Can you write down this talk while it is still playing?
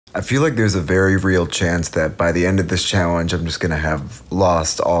I feel like there's a very real chance that by the end of this challenge, I'm just gonna have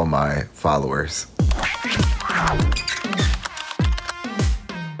lost all my followers.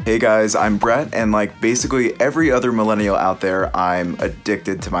 Hey guys, I'm Brett, and like basically every other millennial out there, I'm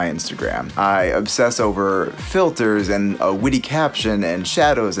addicted to my Instagram. I obsess over filters and a witty caption and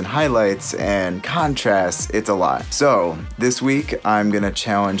shadows and highlights and contrasts. It's a lot. So this week, I'm gonna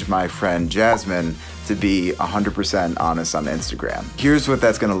challenge my friend Jasmine to be 100% honest on Instagram. Here's what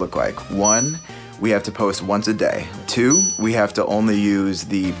that's gonna look like. 1, we have to post once a day. 2, we have to only use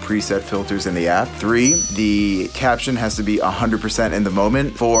the preset filters in the app. 3, the caption has to be 100% in the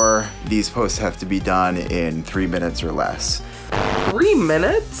moment. 4, these posts have to be done in 3 minutes or less. 3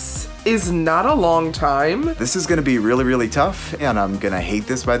 minutes is not a long time. This is gonna be really, really tough, and I'm gonna hate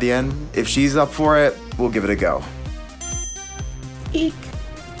this by the end. If she's up for it, we'll give it a go. Eek.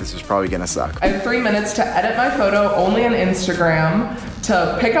 This is probably gonna suck. I have 3 minutes to edit my photo only on Instagram,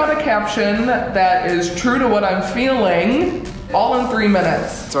 to pick out a caption that is true to what I'm feeling, all in 3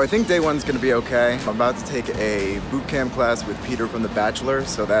 minutes. So I think day one's gonna be okay. I'm about to take a boot camp class with Peter from The Bachelor,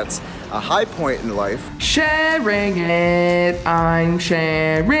 so that's a high point in life. Sharing it, I'm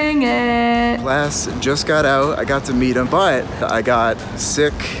sharing it. Class just got out, I got to meet him, but I got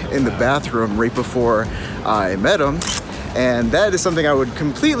sick in the bathroom right before I met him. And that is something I would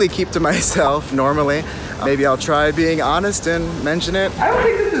completely keep to myself normally. Maybe I'll try being honest and mention it. I don't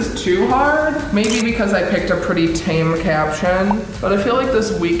think this is too hard. Maybe because I picked a pretty tame caption, but I feel like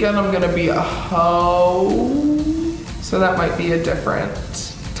this weekend I'm gonna be a hoe. So that might be a different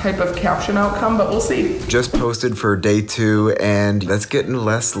type of caption outcome, but we'll see. Just posted for day 2, and that's getting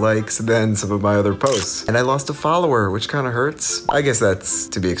less likes than some of my other posts. And I lost a follower, which kind of hurts. I guess that's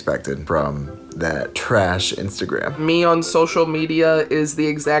to be expected from that trash Instagram. Me on social media is the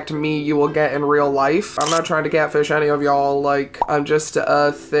exact me you will get in real life. I'm not trying to catfish any of y'all. Like, I'm just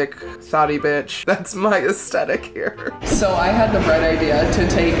a thick, thotty bitch. That's my aesthetic here. So I had the bright idea to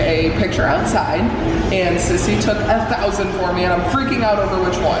take a picture outside, and Sissy took 1,000 for me, and I'm freaking out over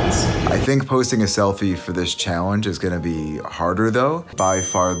which ones. I think posting a selfie for this challenge is gonna be harder though. By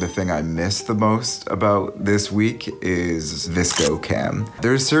far the thing I miss the most about this week is VSCO Cam.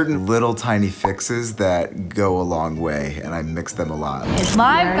 There's certain little tiny fixes that go a long way, and I mix them a lot. It's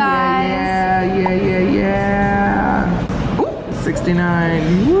live, guys. Yeah. Ooh,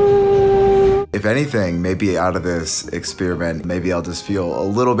 69. Woo. If anything, maybe out of this experiment, maybe I'll just feel a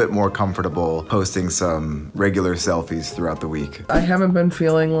little bit more comfortable posting some regular selfies throughout the week. I haven't been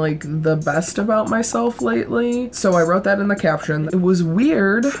feeling like the best about myself lately, so I wrote that in the caption. It was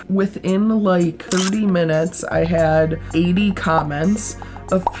weird. Within like 30 minutes, I had 80 comments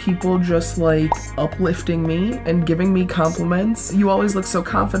of people just like uplifting me and giving me compliments. You always look so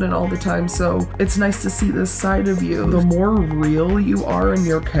confident all the time, so it's nice to see this side of you. The more real you are in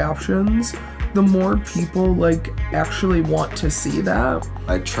your captions, the more people like actually want to see that.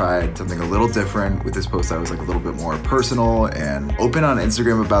 I tried something a little different with this post. I was like a little bit more personal and open on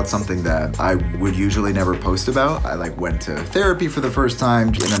Instagram about something that I would usually never post about. I like went to therapy for the first time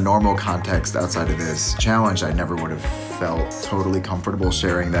in a normal context outside of this challenge. I never would have felt totally comfortable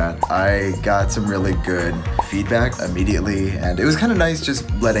sharing that. I got some really good feedback immediately, and it was kind of nice just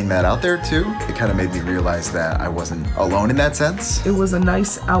letting that out there too. It kind of made me realize that I wasn't alone in that sense. It was a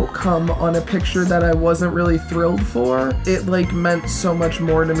nice outcome on a picture that I wasn't really thrilled for. It like meant so much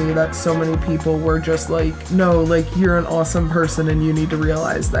more to me that so many people were just like, no, like you're an awesome person and you need to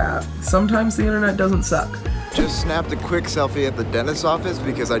realize that. Sometimes the internet doesn't suck. Just snapped a quick selfie at the dentist's office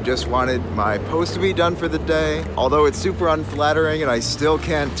because I just wanted my post to be done for the day. Although it's super unflattering and I still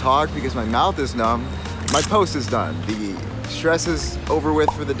can't talk because my mouth is numb, my post is done. The stress is over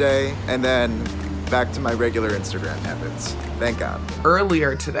with for the day, and then back to my regular Instagram habits. Thank God.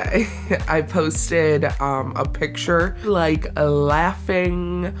 Earlier today, I posted a picture like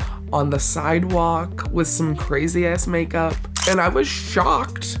laughing on the sidewalk with some crazy ass makeup, and I was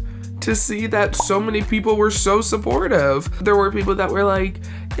shocked to see that so many people were so supportive. There were people that were like,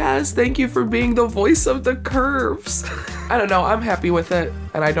 yes, thank you for being the voice of the curves. I don't know, I'm happy with it,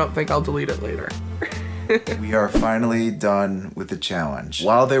 and I don't think I'll delete it later. We are finally done with the challenge.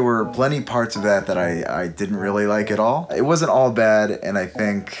 While there were plenty parts of that I didn't really like at all, it wasn't all bad, and I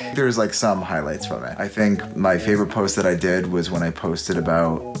think there's like some highlights from it. I think my favorite post that I did was when I posted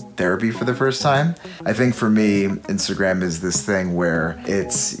about therapy for the first time. I think for me, Instagram is this thing where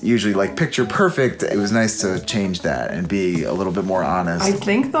it's usually like picture perfect. It was nice to change that and be a little bit more honest. I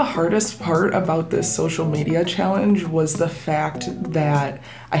think the hardest part about this social media challenge was the fact that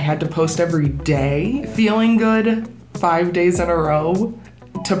I had to post every day. Feeling good 5 days in a row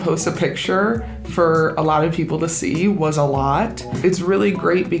to post a picture for a lot of people to see was a lot. It's really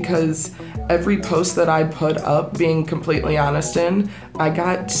great because every post that I put up, being completely honest in, I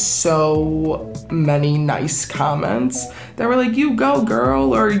got so many nice comments that were like, you go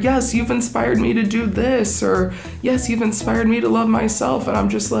girl, or yes, you've inspired me to do this, or yes, you've inspired me to love myself. And I'm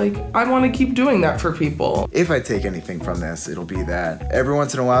just like, I want to keep doing that for people. If I take anything from this, it'll be that every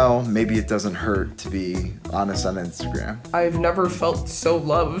once in a while, maybe it doesn't hurt to be honest on Instagram. I've never felt so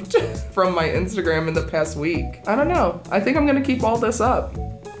loved from my Instagram in the past week. I don't know. I think I'm gonna keep all this up.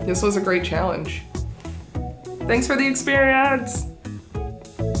 This was a great challenge. Thanks for the experience.